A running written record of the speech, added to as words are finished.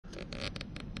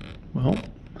Well,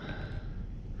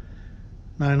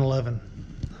 9/11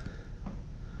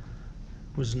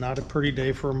 was not a pretty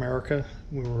day for America.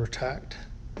 We were attacked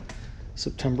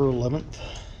September 11th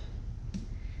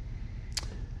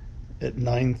at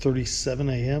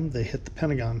 9:37 a.m. They hit the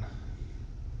Pentagon.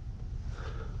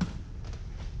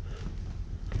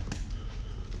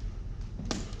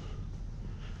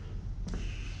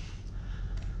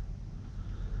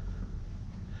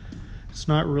 It's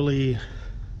not really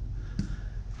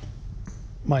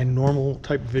my normal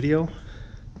type video,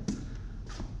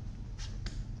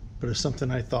 but it's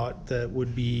something I thought that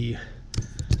would be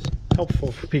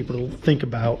helpful for people to think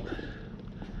about.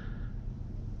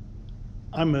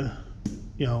 I'm a,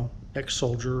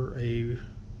 ex-soldier, a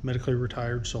medically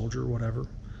retired soldier, whatever.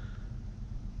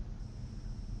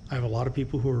 I have a lot of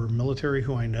people who are military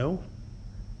who I know.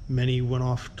 Many went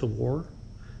off to war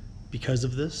because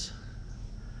of this.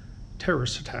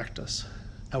 Terrorists attacked us.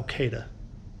 Al-Qaeda.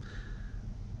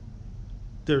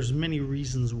 There's many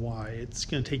reasons why. It's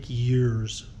going to take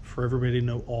years for everybody to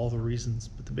know all the reasons,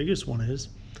 but the biggest one is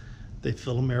they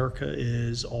feel America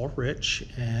is all rich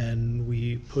and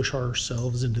we push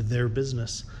ourselves into their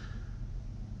business.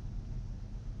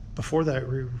 Before that,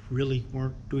 we really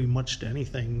weren't doing much to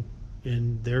anything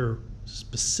in their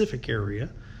specific area,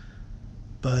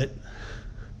 but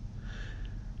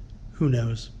who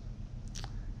knows?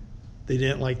 They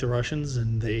didn't like the Russians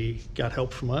and they got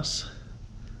help from us.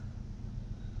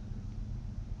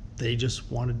 They just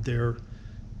wanted their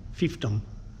fiefdom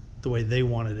the way they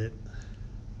wanted it.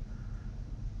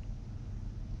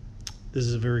 This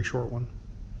is a very short one.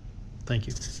 Thank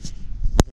you.